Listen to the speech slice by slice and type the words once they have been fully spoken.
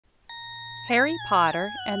Harry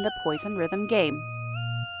Potter and the Poison Rhythm Game.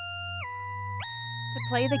 To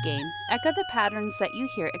play the game, echo the patterns that you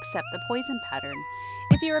hear except the poison pattern.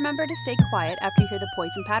 If you remember to stay quiet after you hear the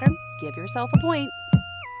poison pattern, give yourself a point.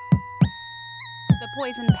 The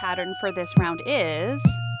poison pattern for this round is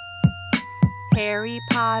Harry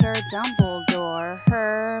Potter, Dumbledore,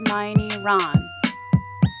 Hermione, Ron.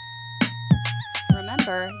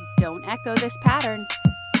 Remember, don't echo this pattern.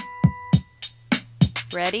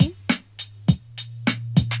 Ready?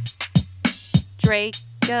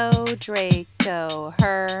 Draco, Draco,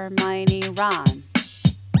 Hermione, Ron.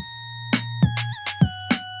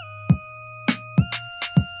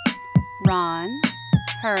 Ron,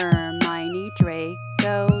 Hermione,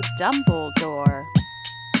 Draco, Dumbledore.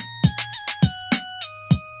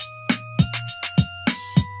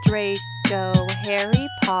 Draco, Harry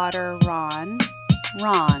Potter, Ron,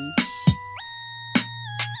 Ron.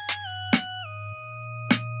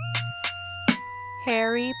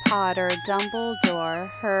 Harry Potter,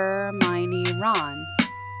 Dumbledore, Hermione, Ron.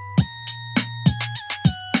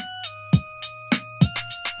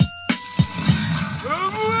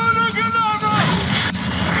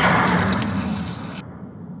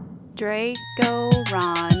 Draco,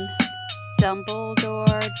 Ron,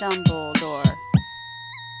 Dumbledore, Dumbledore.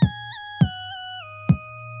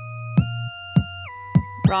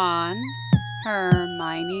 Ron,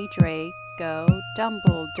 Hermione, Draco,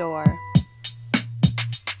 Dumbledore.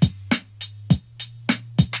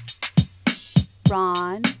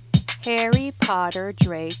 Ron, Harry Potter,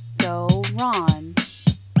 Draco, Ron.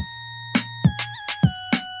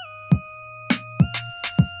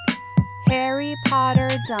 Harry Potter,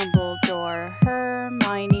 Dumbledore,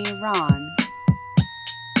 Hermione, Ron.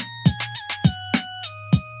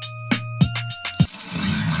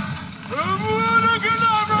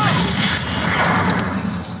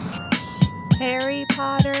 Harry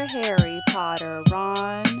Potter,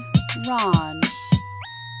 Ron, Ron.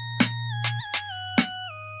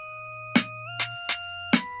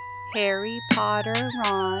 Harry Potter,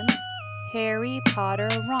 Ron, Harry Potter,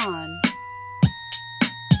 Ron.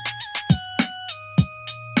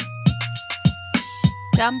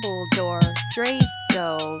 Dumbledore,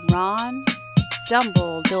 Draco, Ron,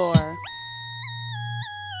 Dumbledore.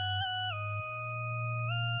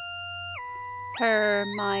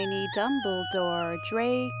 Hermione, Dumbledore,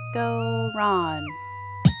 Draco, Ron.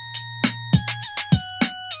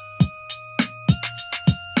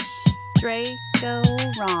 Draco,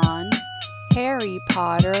 Ron, Harry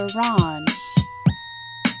Potter, Ron.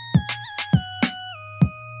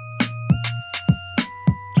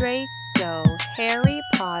 Draco, Harry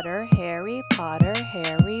Potter, Harry Potter,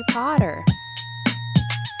 Harry Potter.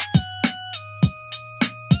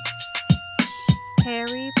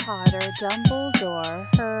 Harry Potter,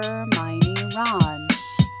 Dumbledore, Hermione, Ron.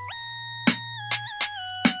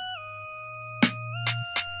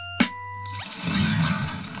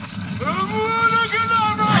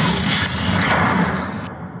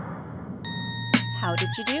 How did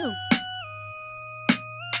you do?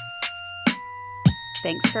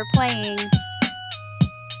 Thanks for playing.